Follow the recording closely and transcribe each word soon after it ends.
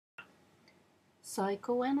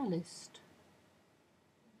Psychoanalyst.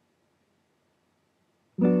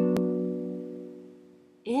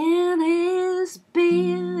 In his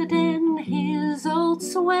beard and his old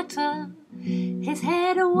sweater, his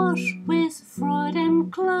head awash with Freud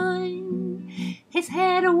and Klein, his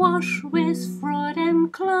head awash with Freud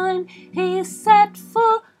and Klein, he sat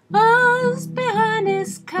for hours behind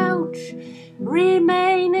his couch,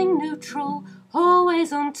 remaining neutral,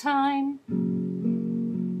 always on time.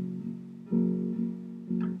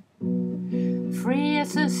 Free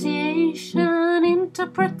association,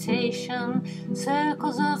 interpretation,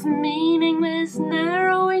 circles of meaning with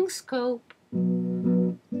narrowing scope.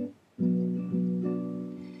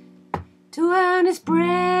 To earn his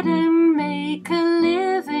bread and make a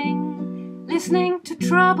living, listening to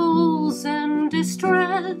troubles and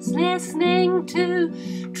distress, listening to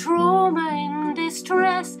trauma and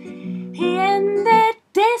distress, he ended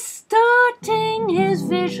distorting his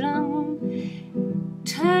vision,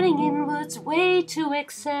 turning inwards way to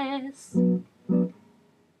excess.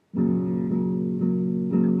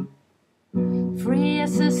 Free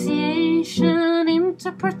association,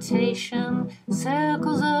 interpretation,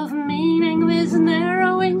 circles of meaning with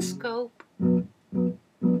narrowing scope.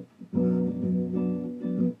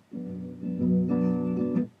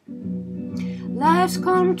 Life's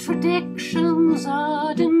contradictions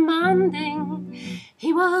are demanding.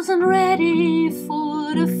 He wasn't ready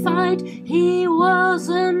for the fight. He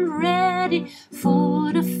wasn't ready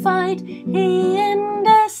for the fight. He, in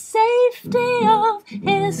the safety of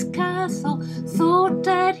his castle, thought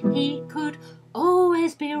that he could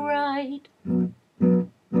always be right.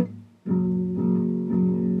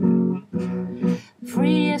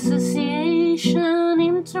 Free association,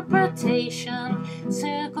 interpretation,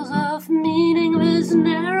 circles of meaning with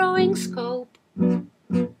narrowing scope.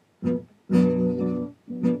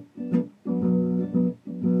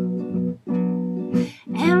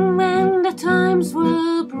 And when the times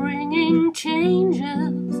were bringing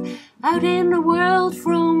changes out in the world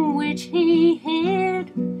from which he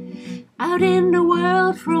hid, out in the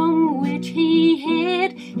world from which he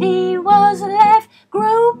hid, he was left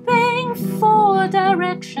groping for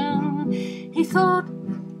direction. He thought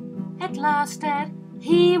at last that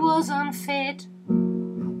he was unfit.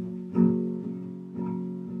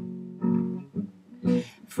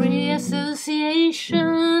 Free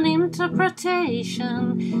association,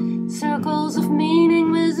 interpretation, circles of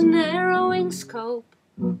meaning with narrowing scope.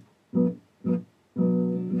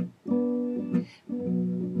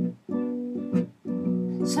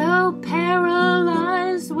 So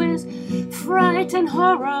paralyzed with fright and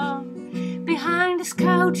horror, behind his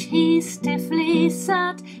couch he stiffly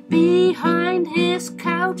sat. Behind his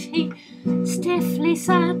couch he stiffly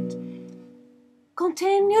sat.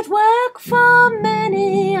 Continued work for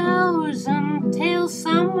many hours until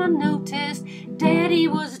someone noticed that he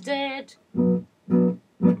was dead.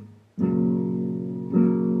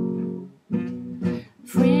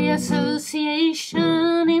 Free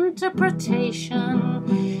association,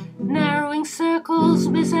 interpretation, narrowing circles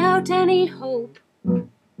without any hope.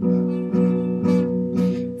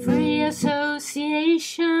 Free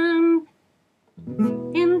association,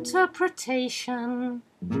 interpretation.